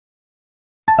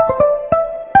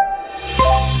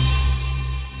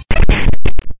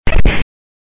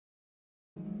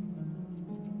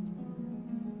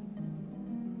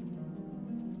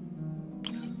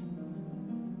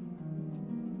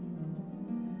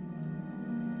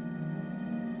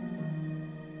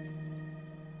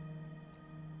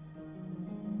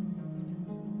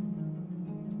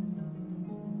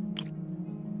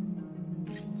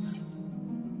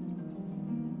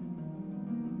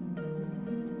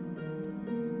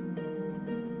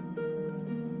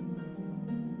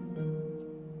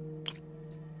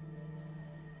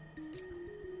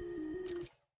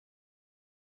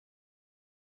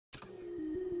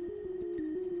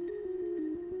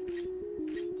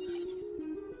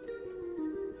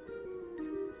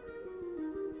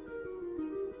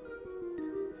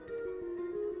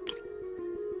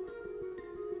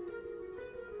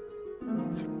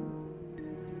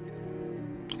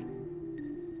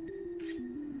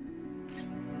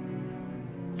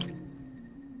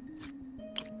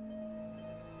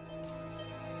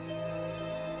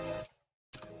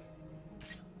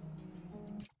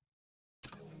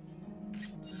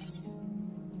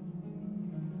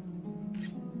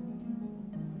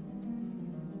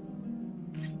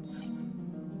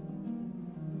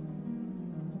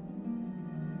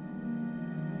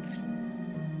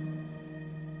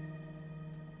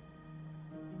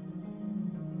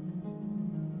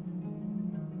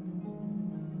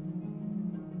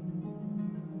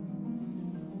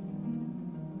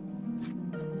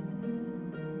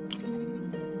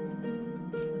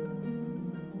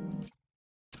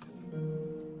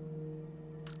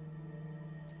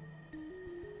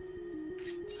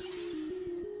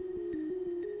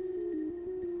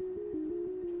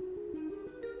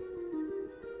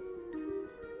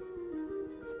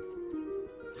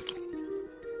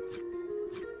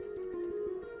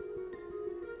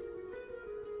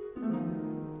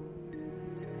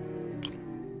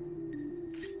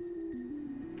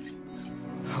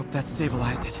That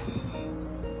stabilized it.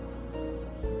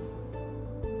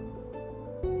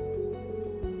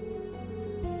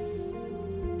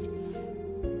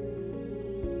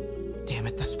 Damn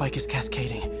it, the spike is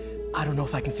cascading. I don't know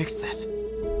if I can fix this.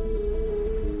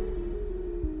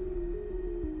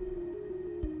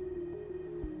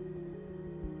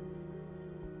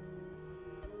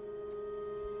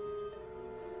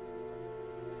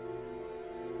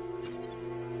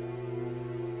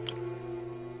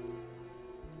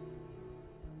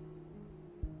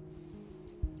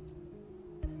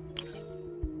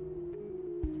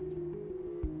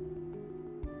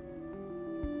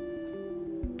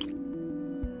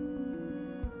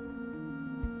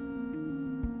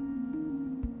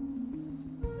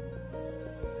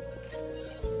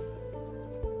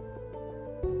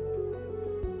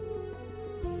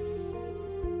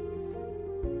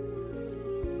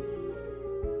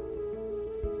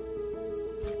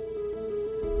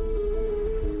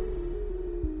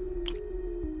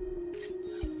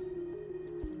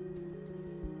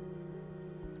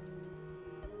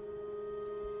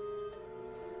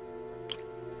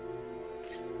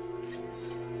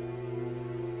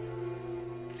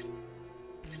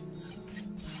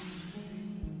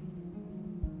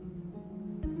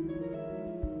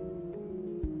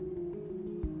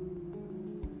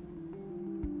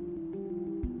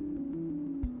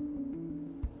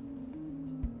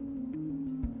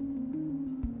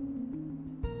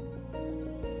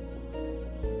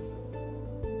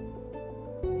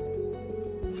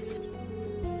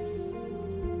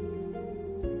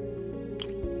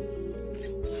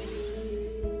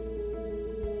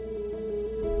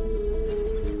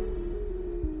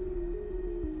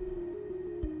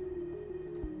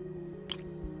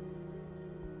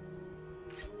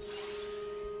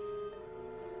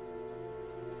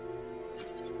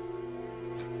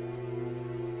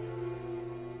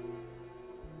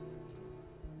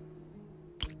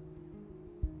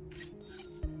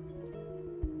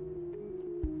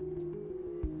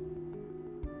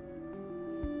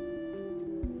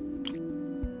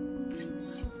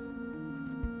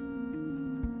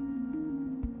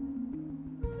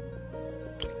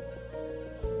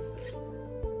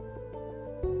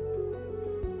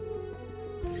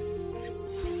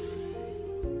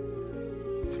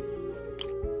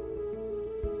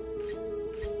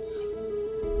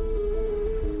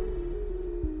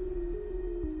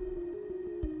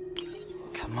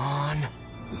 Come on.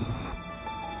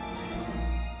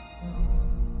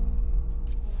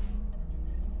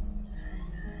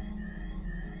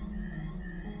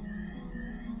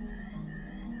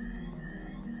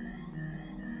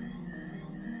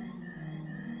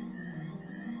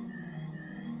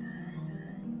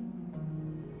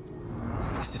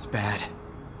 This is bad.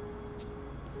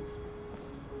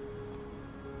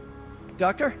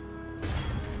 Doctor?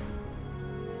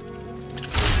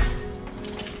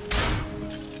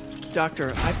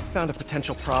 Doctor, I found a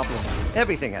potential problem.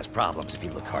 Everything has problems if you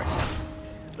look hard enough.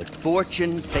 But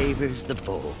fortune favors the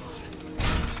bold.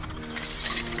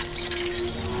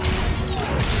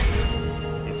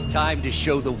 It's time to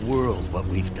show the world what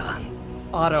we've done.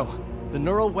 Otto, the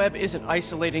neural web isn't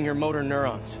isolating your motor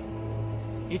neurons.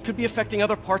 It could be affecting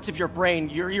other parts of your brain,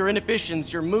 your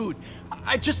inhibitions, your mood.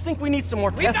 I just think we need some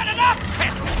more testing. We've got enough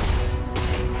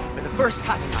testing! For the first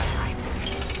time in my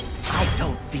life, I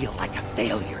don't feel like a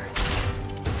failure.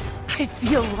 I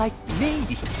feel like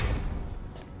me.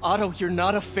 Otto, you're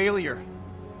not a failure.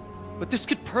 But this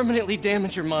could permanently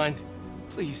damage your mind.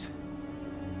 Please.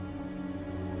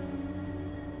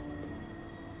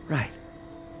 Right.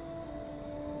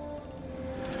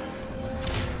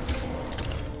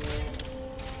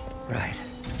 Right.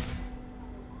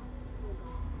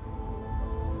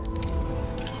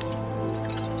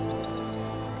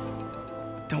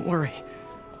 Don't worry.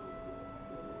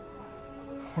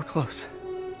 We're close.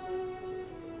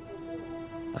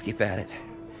 I'll keep at it.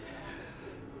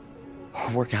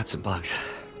 I'll work out some bugs.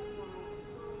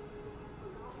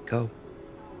 Go.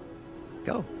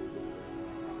 Go.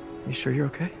 You sure you're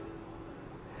okay?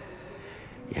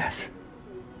 Yes.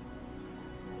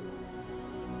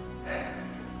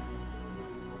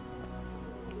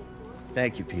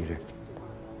 Thank you, Peter.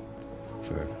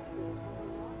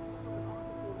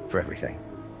 For everything.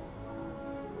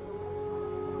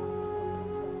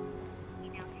 We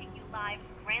now take you live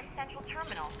to Grand Central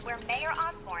Terminal, where Mayor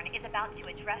Osborne is about to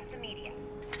address the media.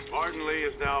 Martin Lee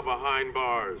is now behind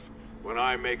bars. When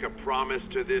I make a promise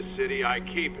to this city, I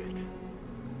keep it.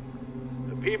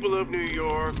 The people of New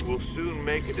York will soon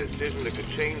make a decision that could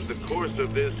change the course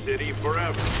of this city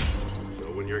forever.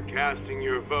 So when you're casting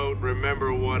your vote,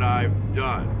 remember what I've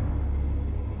done.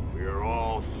 We are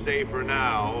all safer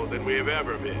now than we have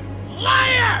ever been.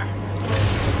 Liar!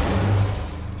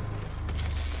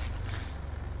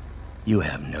 You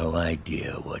have no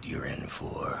idea what you're in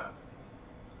for.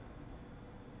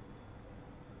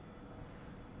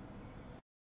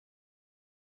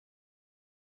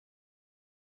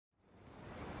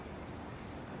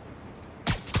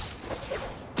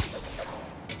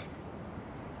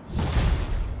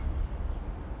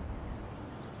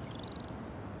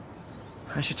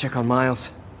 I should check on Miles.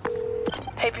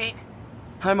 Hey, Pete.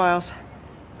 Hi, Miles.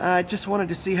 I just wanted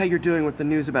to see how you're doing with the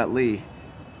news about Lee.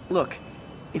 Look,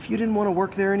 if you didn't want to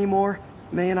work there anymore,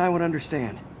 May and I would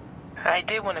understand. I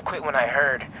did want to quit when I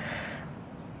heard.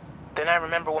 Then I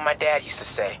remember what my dad used to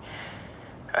say.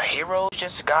 A hero is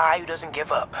just a guy who doesn't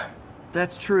give up.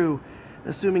 That's true,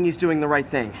 assuming he's doing the right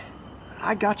thing.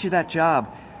 I got you that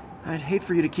job. I'd hate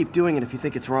for you to keep doing it if you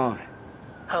think it's wrong.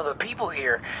 Oh, the people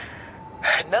here...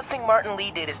 Nothing Martin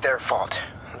Lee did is their fault.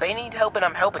 They need help and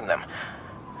I'm helping them.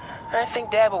 I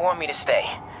think Dad would want me to stay.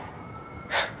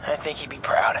 I think he'd be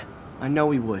proud. I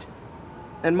know he would.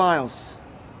 And Miles,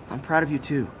 I'm proud of you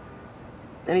too.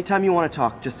 Anytime you want to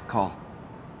talk, just call.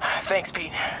 Thanks,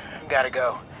 Pete. Gotta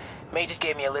go. May just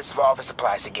gave me a list of all the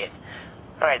supplies to get.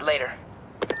 Alright, later.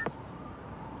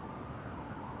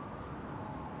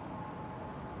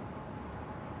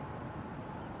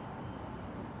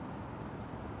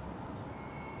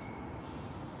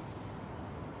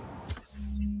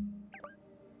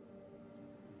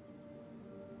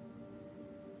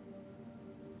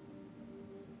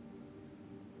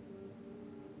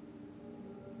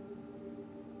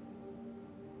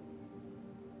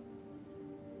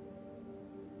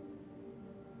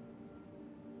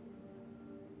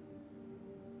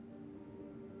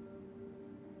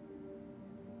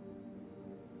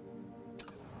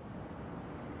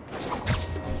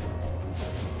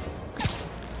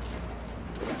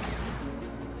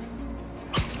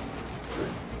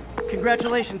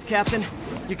 Congratulations, Captain.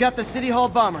 You got the City Hall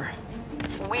bomber.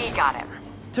 We got him.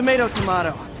 Tomato,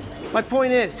 tomato. My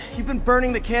point is, you've been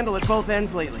burning the candle at both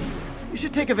ends lately. You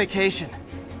should take a vacation.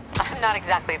 I'm not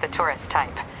exactly the tourist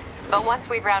type. But once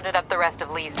we've rounded up the rest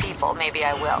of Lee's people, maybe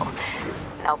I will.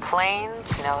 No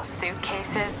planes, no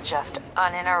suitcases, just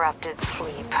uninterrupted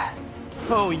sleep.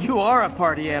 Oh, you are a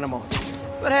party animal.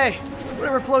 But hey,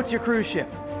 whatever floats your cruise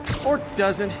ship. Or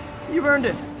doesn't. You've earned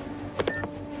it.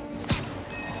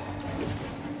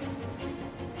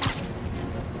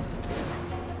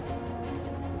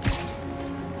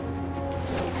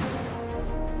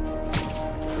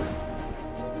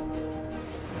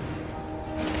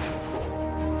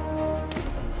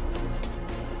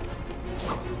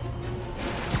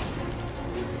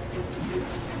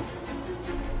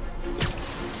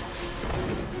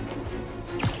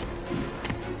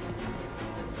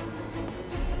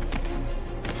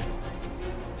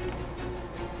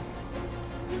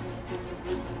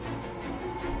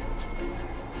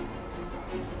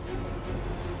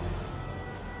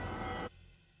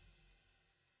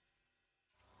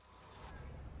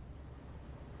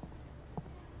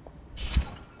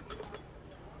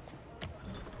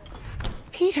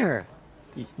 Peter!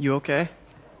 You okay?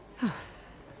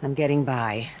 I'm getting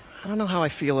by. I don't know how I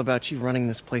feel about you running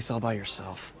this place all by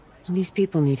yourself. And these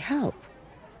people need help.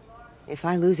 If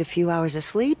I lose a few hours of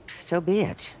sleep, so be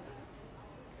it.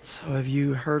 So have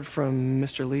you heard from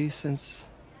Mr. Lee since...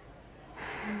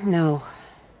 No.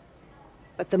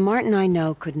 But the Martin I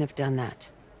know couldn't have done that.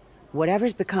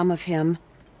 Whatever's become of him,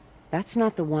 that's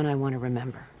not the one I want to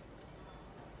remember.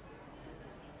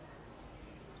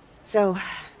 So,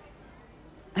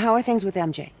 how are things with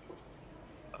MJ?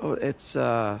 Oh, it's,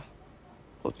 well,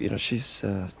 you know, she's,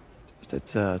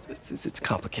 it's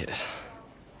complicated.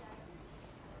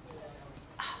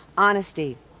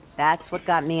 Honesty. That's what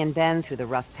got me and Ben through the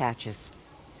rough patches.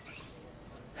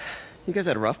 You guys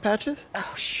had rough patches?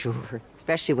 Oh, sure.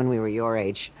 Especially when we were your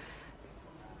age.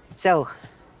 So,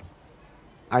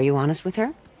 are you honest with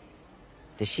her?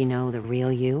 Does she know the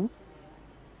real you?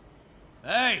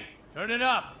 Hey, turn it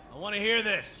up. I want to hear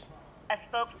this. A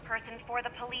spokesperson for the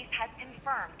police has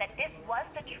confirmed that this was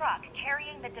the truck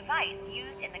carrying the device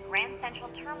used in the Grand Central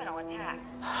Terminal attack.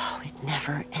 Oh, it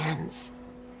never ends.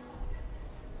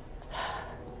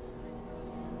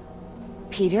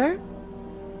 Peter?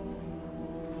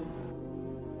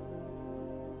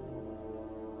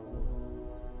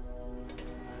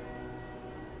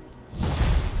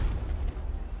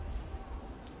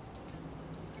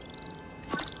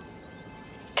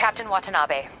 Captain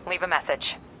Watanabe, leave a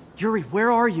message. Yuri, where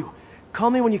are you?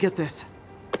 Call me when you get this.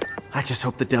 I just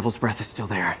hope the Devil's Breath is still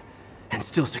there. And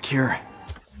still secure.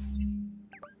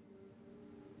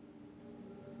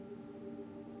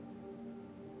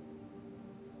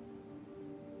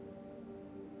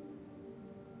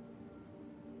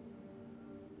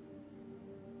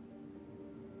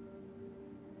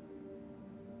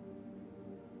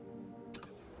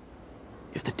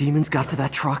 If the demons got to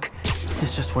that truck,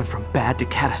 this just went from bad to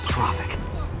catastrophic.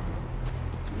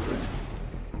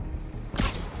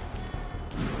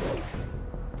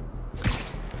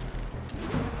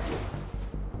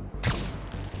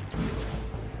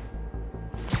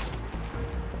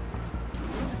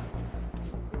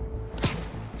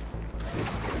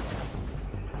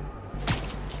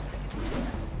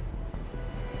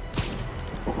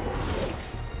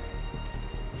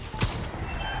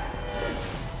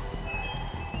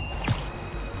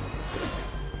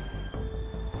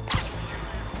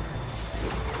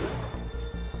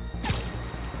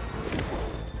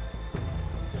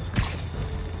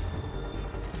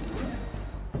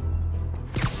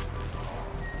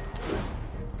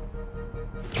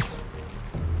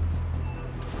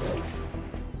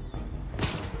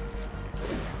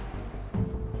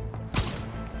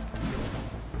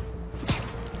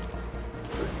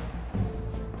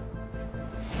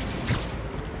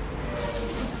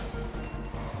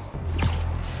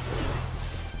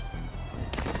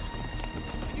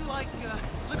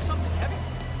 Lift something heavy?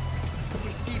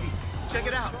 Hey, Stevie, check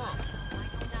it out.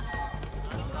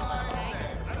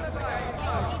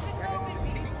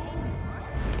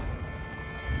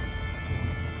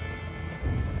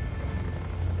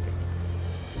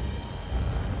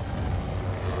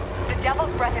 The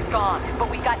Devil's Breath is gone, but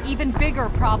we got even bigger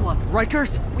problems.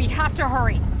 Rikers? We have to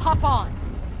hurry. Hop on.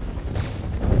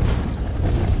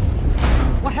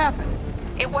 What happened?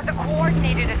 It was a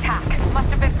coordinated attack. Must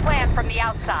have been planned from the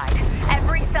outside.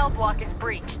 Every cell block is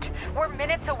breached. We're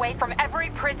minutes away from every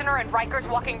prisoner and Rikers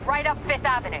walking right up 5th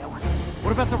Avenue.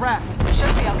 What about the raft?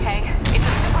 Should be okay. It's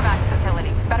a Supermax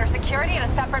facility. Better security and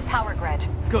a separate power grid.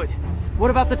 Good.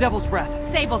 What about the Devil's Breath?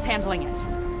 Sable's handling it.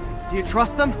 Do you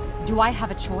trust them? Do I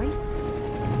have a choice?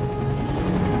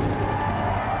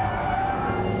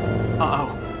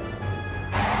 Uh-oh.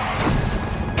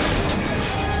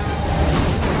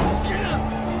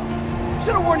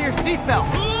 Should've worn your seatbelt!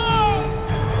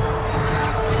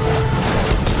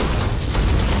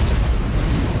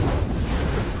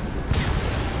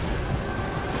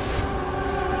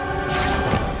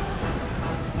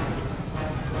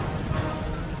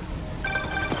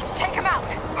 Take him out!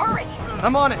 Hurry!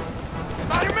 I'm on it!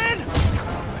 Spider-Man!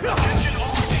 Attention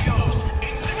all COs.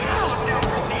 Instant lockdown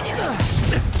procedure.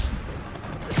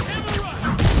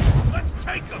 Let's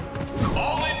take him!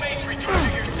 All inmates return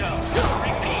to your cells.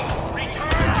 Repeat,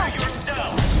 return to your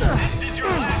cells. This is your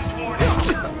last warning.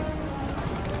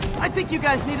 I think you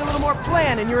guys need a little more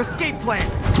plan in your escape plan.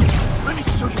 Let me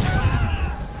show you.